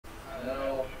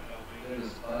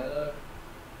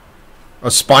A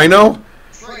Spino?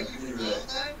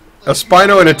 A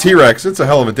Spino and a T-Rex. It's a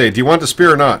hell of a day. Do you want the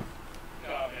spear or not? No,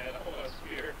 man, I don't want a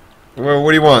spear. Well,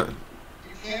 what do you want? You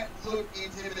can't look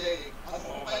intimidating. I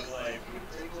want my life.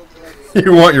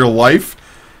 You want your life?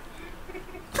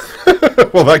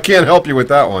 Well, I can't help you with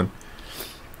that one.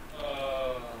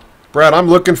 Brad, I'm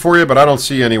looking for you, but I don't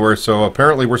see you anywhere, so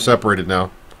apparently we're separated now.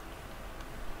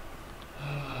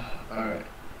 Alright.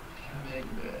 Make a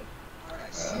bed.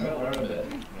 I'm gonna learn a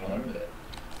bed.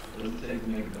 What does it take to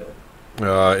make a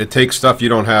bed? It takes stuff you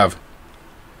don't have.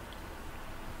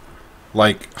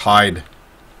 Like hide.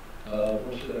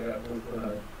 What should I got? What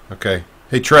hide? Okay.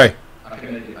 Hey, Trey. I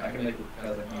can make it.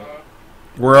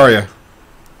 Where are you?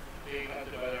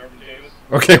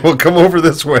 Okay, well, come over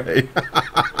this way.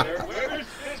 Where's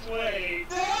this way?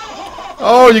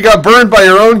 Oh, you got burned by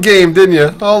your own game, didn't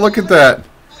you? Oh, look at that.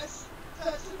 That's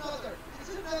another. It's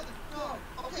another. No.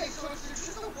 Okay, so it's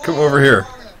just a wall. Come over here.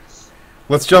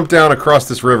 Let's jump down across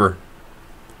this river.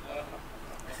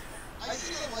 I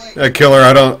see the lake. Yeah, Killer,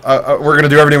 I don't... we're going to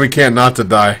do everything we can not to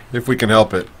die, if we can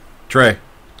help it. Trey.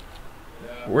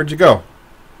 Yeah. Where'd you go?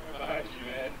 I'm behind you,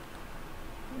 man.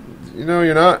 You know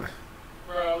you're not.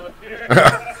 Bro, look here.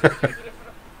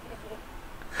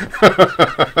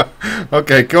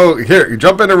 Okay, go. Here, you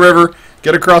jump in the river.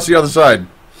 Get across the other side.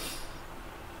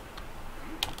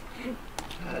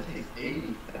 That takes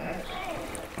 80 back.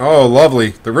 Oh, lovely.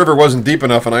 The river wasn't deep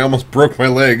enough, and I almost broke my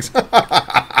legs.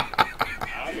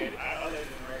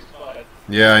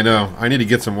 Yeah, I know. I need to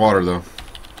get some water, though.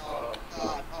 Oh,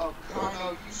 God. Oh,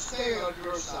 Carno, you stay on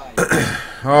your side.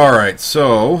 Alright,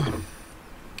 so...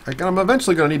 I'm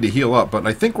eventually going to need to heal up, but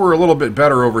I think we're a little bit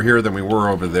better over here than we were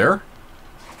over there.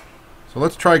 So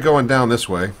let's try going down this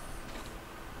way.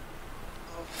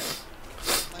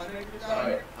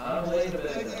 I'm laying a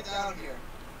bed. Down here.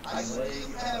 I still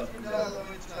have your yellow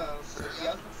toes. So you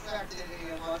haven't factored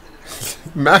any unwanted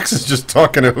attention. Max is just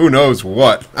talking to who knows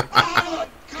what. Oh,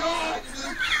 God!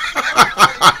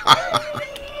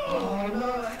 Oh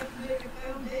no, I have to make a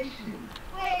foundation.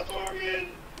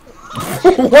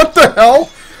 What the hell?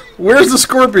 Where's the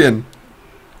scorpion?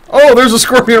 Oh, there's a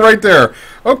scorpion right there.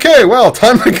 Okay, well,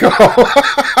 time to go.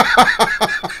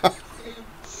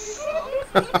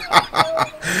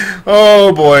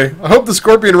 Oh, boy. I hope the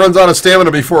scorpion runs out of stamina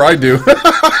before I do.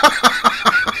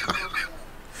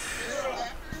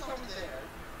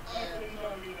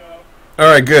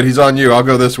 Alright, good. He's on you. I'll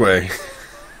go this way.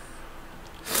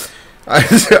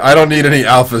 I don't need any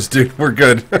alphas, dude. We're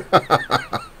good.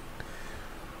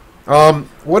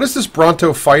 What is this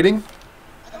Bronto fighting?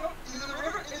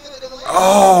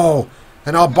 Oh,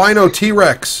 an albino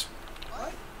T-Rex.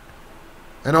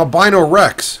 An albino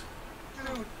Rex.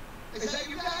 Dude, is that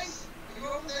you guys? Are you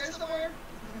over there somewhere?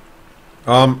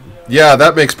 Yeah,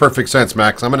 that makes perfect sense,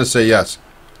 Max. I'm going to say yes.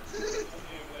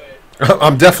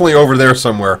 I'm definitely over there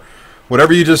somewhere.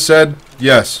 Whatever you just said,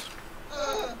 yes.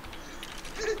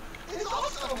 It's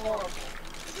also horrible.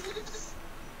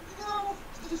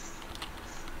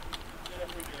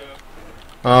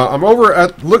 I'm over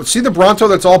at... Look, see the Bronto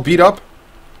that's all beat up?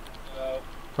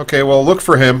 Okay, well, look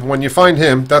for him. When you find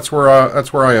him, that's where I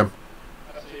am.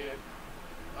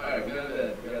 Alright, we got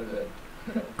a bed.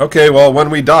 Okay, well, when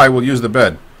we die, we'll use the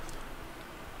bed.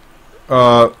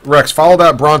 Rex, follow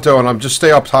that Bronto, and I'm just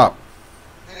stay up top.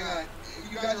 Hang on.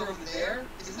 You guys are over there?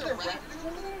 Isn't there raptors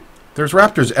over there? There's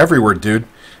raptors everywhere, dude.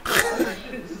 Oh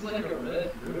shit, this is like a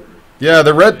red river. Yeah,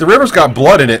 the river's got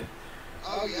blood in it.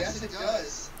 Oh, yes, it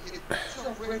does. It's a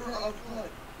river of blood.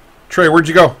 Trey, where'd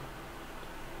you go?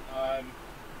 I'm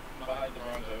behind the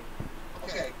Bronto.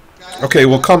 Okay, guys. Okay,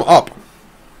 well, come up. Up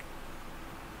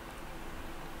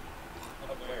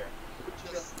where?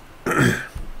 Just, You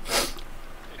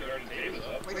already gave us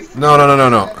up. wait, No.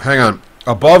 Hang on.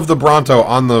 Above the Bronto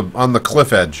on the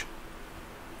cliff edge.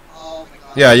 Oh, my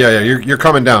God. Yeah. You're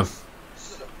coming down.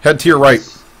 Head to your right.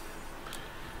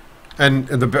 And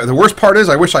the worst part is,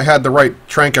 I wish I had the right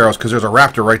trank arrows because there's a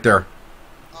raptor right there.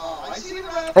 Oh, I see the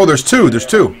raptor. Oh, there's two. There's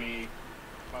two.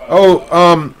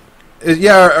 Oh,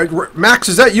 yeah. Max,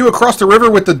 is that you across the river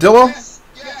with the dillo?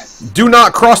 Yes. Do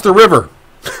not cross the river.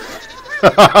 I'm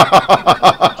just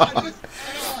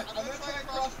trying to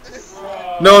cross this.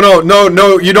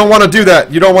 No. You don't want to do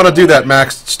that. You don't want to do that,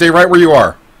 Max. Stay right where you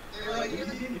are. If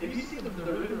you see the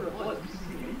river of blood, you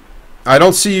see me? I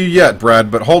don't see you yet,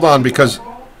 Brad, but hold on, because...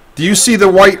 Do you see the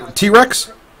white T-Rex?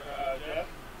 Jeff,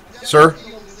 Sir? Is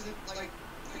it, like,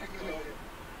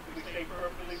 we stay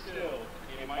perfectly still.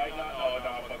 You might not. Oh,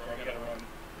 no, fuck, bro, we gotta run.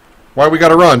 Why we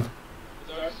gotta run?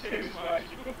 So our safe behind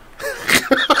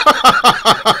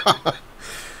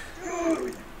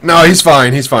you. No, he's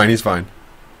fine.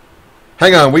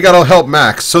 Hang on, we gotta help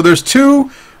Max. So there's 2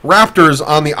 raptors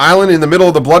on the island in the middle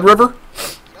of the Blood River.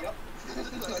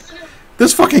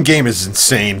 This fucking game is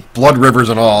insane. Blood rivers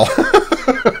and all. No,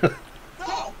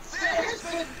 there's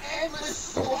been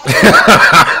endless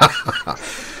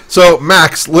So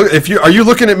Max, look, are you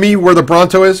looking at me where the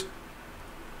Bronto is?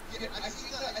 Yeah, I see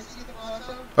the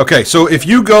Bronto. Okay, so if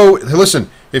you go, listen,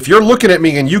 if you're looking at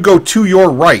me and you go to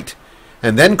your right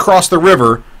and then cross the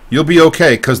river, you'll be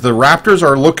okay because the raptors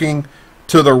are looking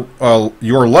to the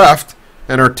your left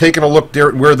and are taking a look there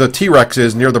where the T-Rex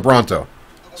is near the Bronto.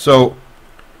 So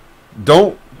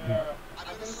don't. I'm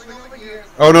gonna swing over here.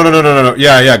 Oh no.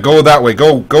 Yeah, go that way.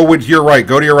 Go with your right.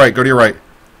 Go to your right. Go to your right.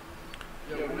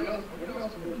 Yeah, what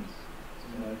else wins?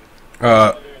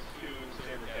 Uh, There's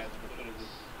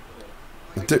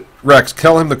 2 saber cats, Rex,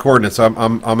 tell him the coordinates. I'm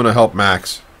gonna help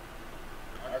Max.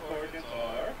 Our coordinates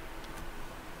are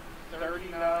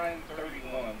 39,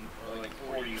 31, or like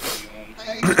 40, 31.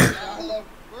 Hey, hello.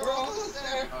 We're almost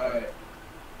there. Alright.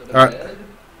 The Alright. bed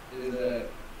is at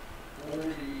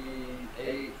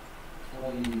 48,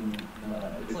 29.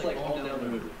 It's like all down the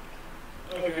river.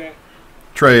 Okay.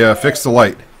 Trey, fix the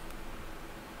light.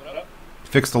 What up?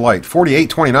 Fix the light.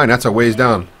 48-29. That's a ways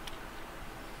down.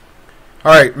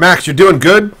 All right, Max, you're doing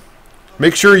good.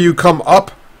 Make sure you come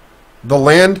up the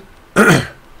land, and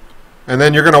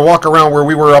then you're going to walk around where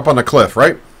we were up on the cliff,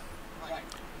 right? Right.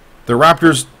 The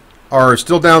raptors are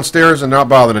still downstairs and not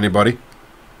bothering anybody.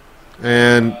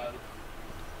 And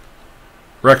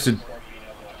Rex,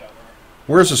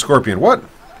 where's the scorpion? What?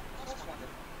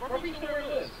 Scorpion's where it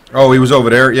is. Oh, he was over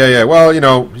there. Yeah. Well, you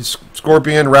know, he's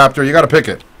scorpion, raptor. You got to pick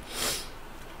it.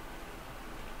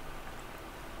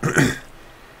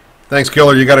 Thanks,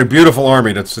 Killer. You got a beautiful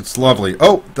army. It's lovely.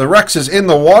 Oh, the Rex is in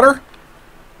the water.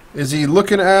 Is he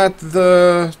looking at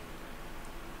the?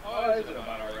 Oh, it is an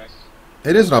albino Rex.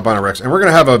 It is an albino Rex, and we're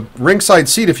gonna have a ringside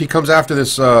seat if he comes after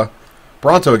this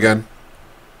Bronto again.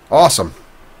 Awesome.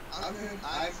 I'm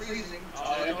freezing.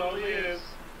 Oh, it totally is.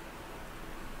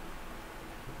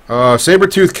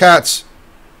 Saber-toothed cats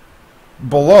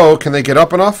below. Can they get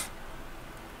up enough?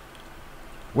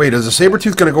 Wait, is the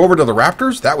saber-tooth gonna go over to the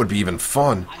raptors? That would be even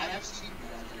fun. I have seen you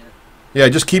guys here. Yeah,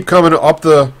 just keep coming up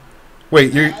the.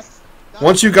 Wait, you. That's-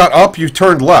 Once you got up, you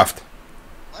turned left.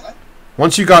 What?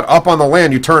 Once you got up on the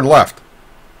land, you turned left.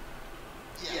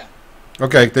 Yeah.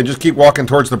 Okay, then just keep walking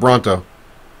towards the Bronto.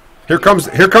 Here comes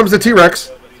the T-Rex.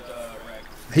 Nobody's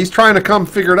Rex. He's trying to come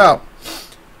figure it out.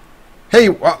 Hey,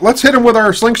 let's hit him with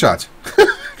our slingshots.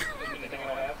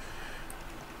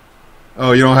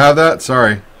 Oh, you don't have that?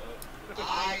 Sorry. I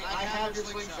have your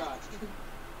slingshot.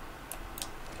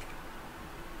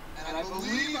 And I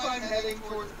believe I'm heading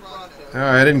towards Bronto.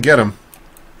 I didn't get him.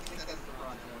 I think that's the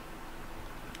Bronto.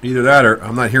 Either that or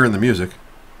I'm not hearing the music.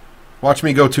 Watch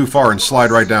me go too far and slide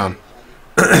right down.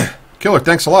 Killer,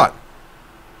 thanks a lot.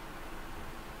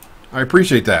 I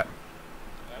appreciate that.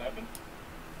 What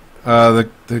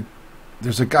happened?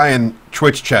 There's a guy in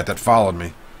Twitch chat that followed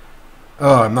me.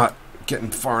 Oh, I'm not getting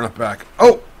far enough back.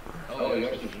 Oh, Oh, you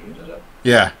actually changed it up.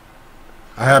 yeah.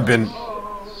 I have been.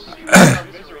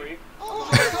 Misery. Oh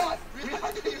my god!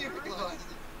 I didn't even realize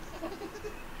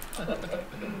it.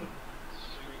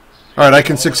 All right, I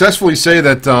can successfully say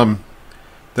that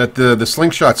that the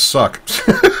slingshots suck.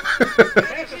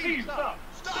 Stop!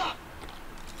 Stop!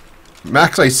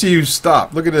 Max, I see you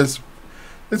stop. Look at this.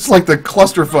 It's like the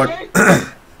clusterfuck.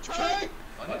 Trey!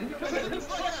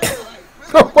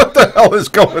 What the hell is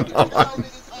going on?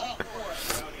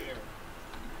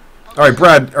 All right,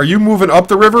 Brad, are you moving up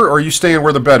the river or are you staying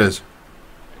where the bed is?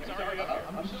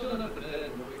 I'm still in up the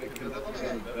bed because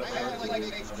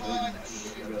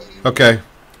Okay.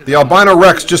 The albino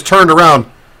Rex just turned around.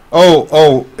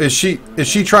 Oh, is she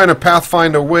trying to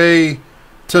pathfind a way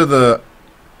to the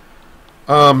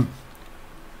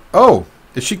Oh,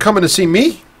 is she coming to see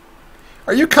me?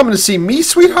 Are you coming to see me,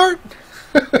 sweetheart?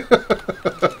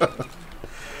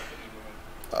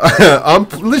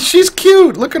 She's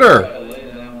cute. Look at her.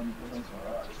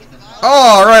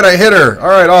 Oh, all right, I hit her. All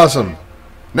right, awesome.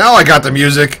 Now I got the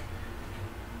music.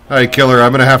 All right, Killer,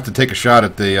 I'm going to have to take a shot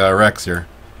at the Rex here.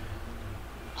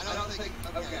 I don't think.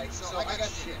 Okay, so I got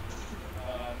shit.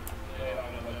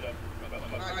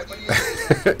 Alright, what do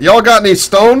you Y'all got any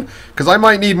stone? Because I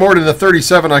might need more than the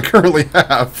 37 I currently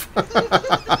have. Yeah,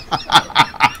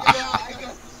 I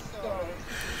got some stone.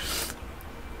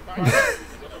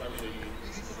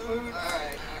 Need some food?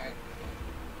 Alright.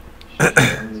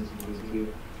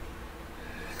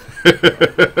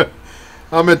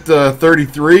 I'm at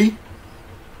 33.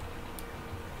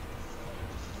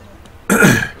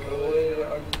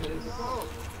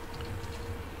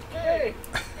 Hey!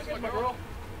 Here's my girl.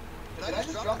 Did I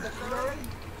just drop the fruit already?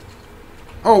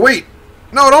 Oh, wait.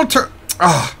 No, don't turn.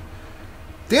 Ah.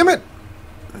 Damn it.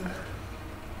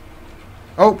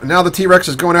 Oh, now the T-Rex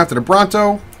is going after the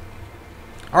Bronto.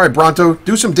 All right, Bronto,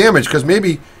 do some damage, because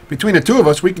maybe between the two of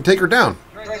us, we can take her down.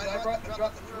 Did I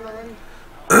drop the fruit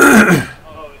already?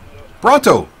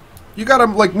 Bronto, you got to,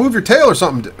 like, move your tail or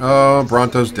something. Oh,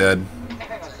 Bronto's dead.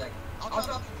 Hang on a second. I'll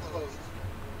drop the clothes.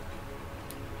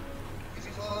 Is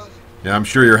he close? Yeah, I'm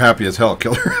sure you're happy as hell,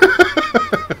 Killer.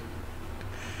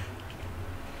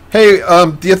 Hey,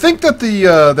 do you think that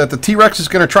the T-Rex is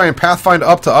going to try and pathfind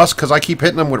up to us because I keep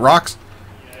hitting him with rocks?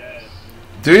 Yes.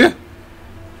 Do you? Yo,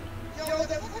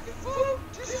 that fucking food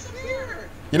disappeared.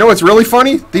 You know what's really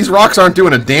funny? These rocks aren't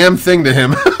doing a damn thing to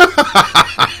him.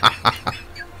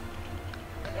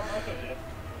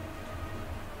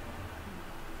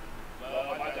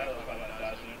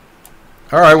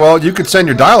 All right, well, you could send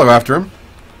your dialer after him.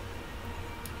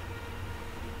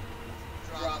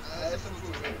 Drop. That's some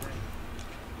food.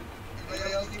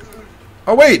 Anybody else need food?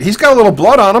 Oh, wait, he's got a little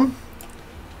blood on him.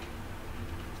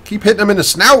 Keep hitting him in the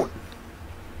snout.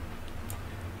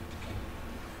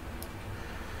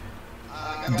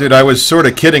 Dude, I was sort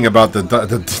of kidding about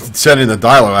the sending the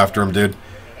dialer after him, dude.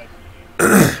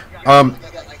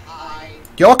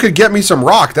 Y'all could get me some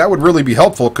rock. That would really be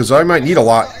helpful, because I might need a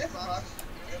lot.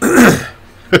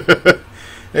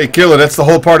 Hey, Killer, that's the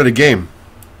whole part of the game.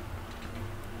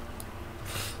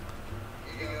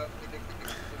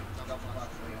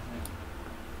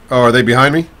 Oh, are they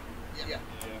behind me? Yeah.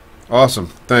 Awesome,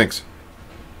 thanks.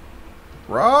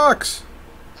 Rocks!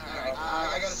 Alright,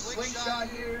 I got a slingshot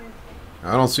here.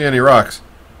 I don't see any rocks.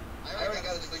 I already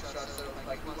got a slingshot, so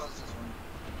like, who wants this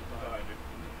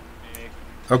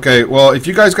one? Okay, well, if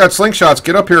you guys got slingshots,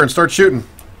 get up here and start shooting.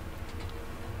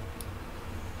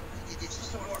 It's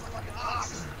just some more fucking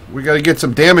ox. We gotta get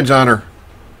some damage on her. Are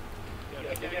you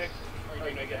gonna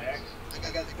get X? I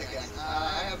got the pickaxe.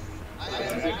 I have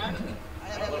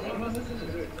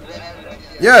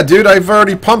Yeah, dude, I've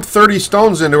already pumped 30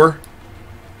 stones into her.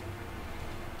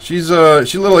 She's a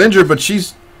little injured, but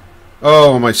she's...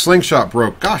 Oh, my slingshot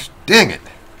broke. Gosh, dang it.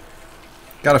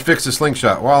 Gotta fix the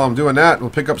slingshot. While I'm doing that,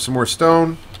 we'll pick up some more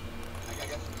stone.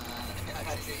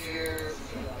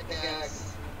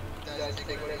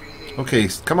 Okay,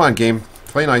 come on, game.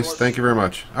 Play nice. Thank you very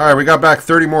much. Alright, we got back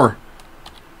 30 more.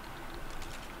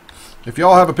 If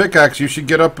y'all have a pickaxe, you should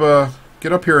get up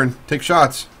here and take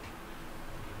shots.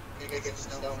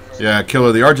 Yeah,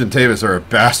 Killer, the Argentavis are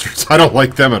bastards. I don't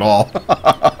like them at all.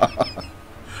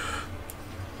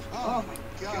 Oh my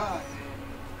god.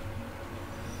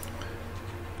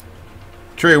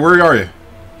 Trey, where are you?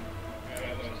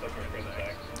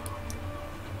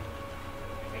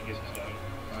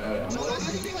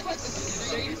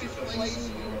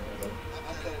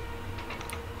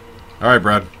 Alright,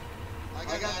 Brad. I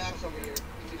got an axe over here.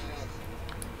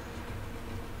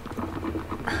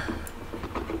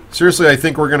 Seriously, I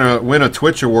think we're going to win a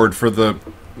Twitch award for the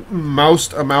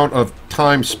most amount of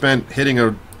time spent hitting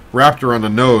a raptor on the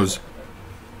nose.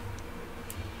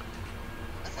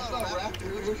 That's not a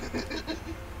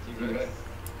raptor.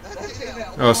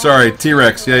 Oh, sorry,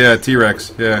 T-Rex. Yeah,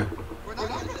 T-Rex. Yeah. We're not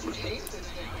gonna change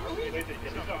this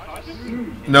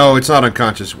thing. No, it's not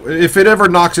unconscious. If it ever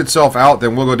knocks itself out,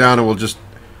 then we'll go down and we'll just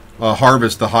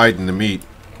harvest the hide and the meat.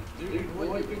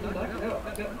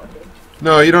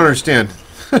 No, you don't understand.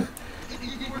 We're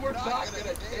not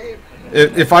gonna tame.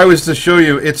 If I was to show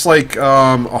you, it's like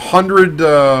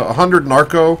 100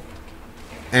 narco,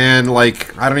 and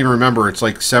like I don't even remember. It's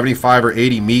like 75 or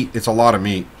 80 meat. It's a lot of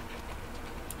meat.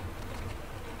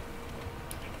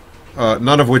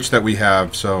 None of which that we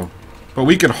have. So, but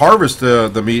we can harvest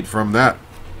the meat from that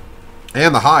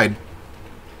and the hide.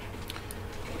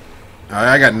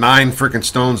 I got 9 freaking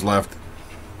stones left.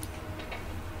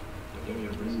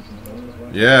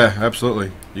 Yeah,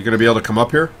 absolutely. You gonna be able to come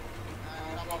up here?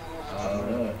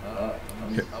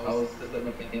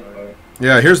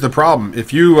 Yeah, here's the problem.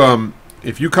 If you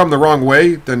come the wrong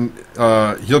way, then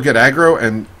he'll get aggro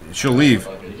and she'll leave.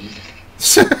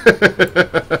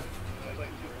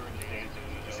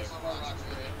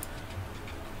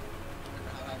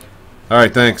 All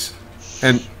right, thanks.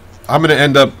 And I'm gonna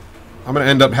end up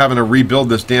having to rebuild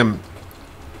this damn.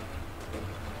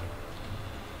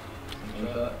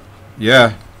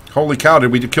 Yeah. Holy cow!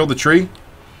 Did we kill the tree?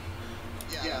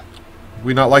 Yeah.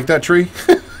 We not like that tree?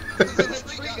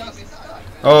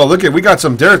 Oh, look at, we got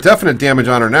some definite damage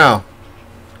on her now.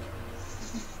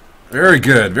 Very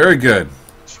good, very good.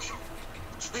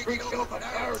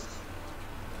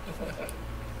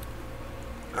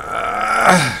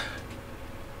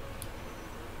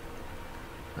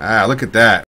 Look at that.